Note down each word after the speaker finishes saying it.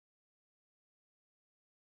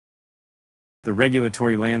The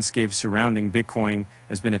regulatory landscape surrounding Bitcoin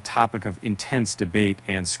has been a topic of intense debate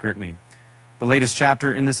and scrutiny. The latest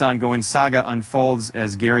chapter in this ongoing saga unfolds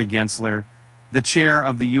as Gary Gensler, the chair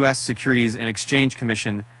of the U.S. Securities and Exchange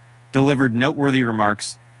Commission, delivered noteworthy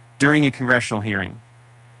remarks during a congressional hearing.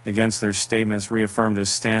 Gensler's statements reaffirmed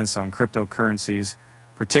his stance on cryptocurrencies,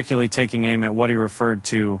 particularly taking aim at what he referred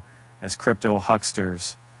to as crypto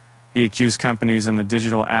hucksters. He accused companies in the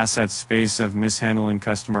digital asset space of mishandling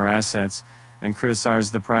customer assets and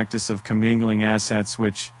criticized the practice of commingling assets,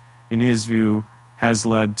 which, in his view, has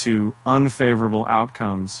led to unfavorable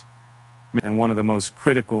outcomes. And one of the most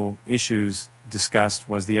critical issues discussed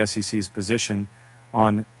was the SEC's position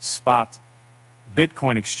on spot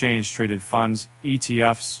Bitcoin exchange-traded funds,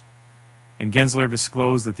 ETFs, and Gensler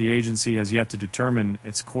disclosed that the agency has yet to determine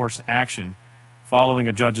its course action following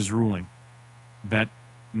a judge's ruling that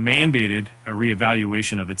mandated a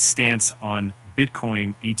reevaluation of its stance on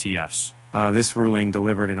Bitcoin ETFs. This ruling,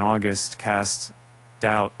 delivered in August, casts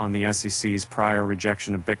doubt on the SEC's prior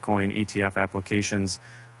rejection of Bitcoin ETF applications,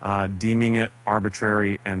 deeming it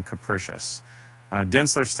arbitrary and capricious.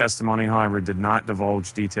 Gensler's testimony, however, did not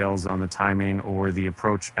divulge details on the timing or the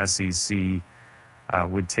approach SEC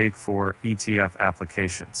would take for ETF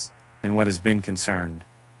applications and what has been concerned.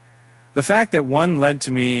 The fact that one led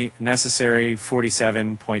to me necessary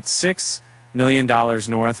 $47.6 million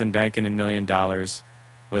north and back in $1 million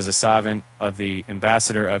was a sovereign of the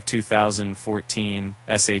ambassador of 2014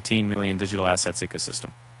 S18 million digital assets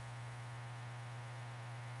ecosystem.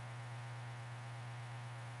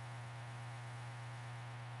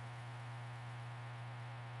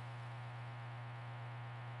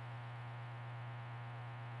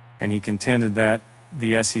 And he contended that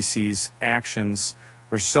the SEC's actions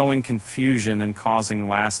were sowing confusion and causing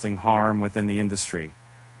lasting harm within the industry.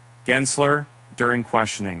 Gensler, during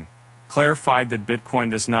questioning, clarified that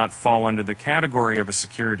Bitcoin does not fall under the category of a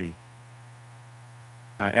security.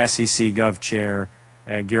 SEC Gov Chair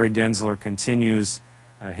Gary Gensler continues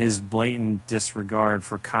his blatant disregard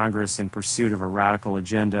for Congress in pursuit of a radical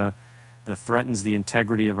agenda that threatens the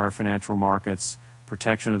integrity of our financial markets,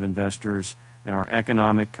 protection of investors, and our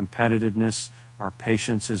economic competitiveness. Our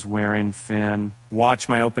patience is wearing thin. Watch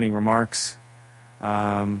my opening remarks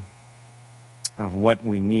of what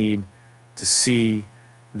we need to see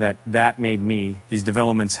that made me. These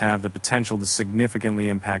developments have the potential to significantly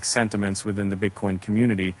impact sentiments within the Bitcoin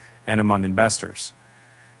community and among investors.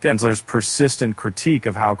 Gensler's persistent critique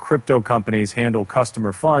of how crypto companies handle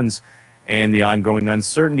customer funds and the ongoing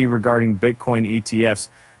uncertainty regarding Bitcoin ETFs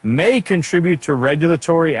may contribute to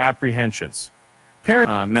regulatory apprehensions.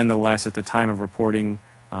 Nonetheless, at the time of reporting,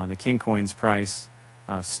 the Kingcoin's price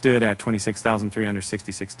stood at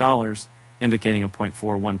 $26,366, indicating a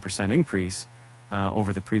 0.41% increase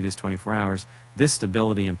over the previous 24 hours. This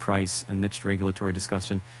stability in price amidst regulatory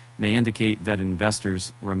discussion may indicate that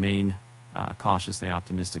investors remain cautiously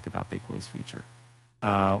optimistic about Bitcoin's future.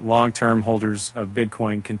 Long-term holders of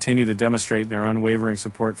Bitcoin continue to demonstrate their unwavering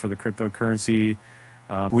support for the cryptocurrency.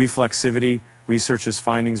 Reflexivity Research's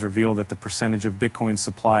findings reveal that the percentage of Bitcoin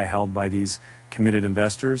supply held by these committed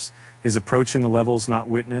investors is approaching the levels not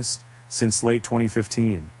witnessed since late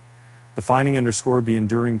 2015. The finding underscored the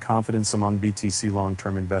enduring confidence among BTC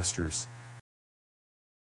long-term investors.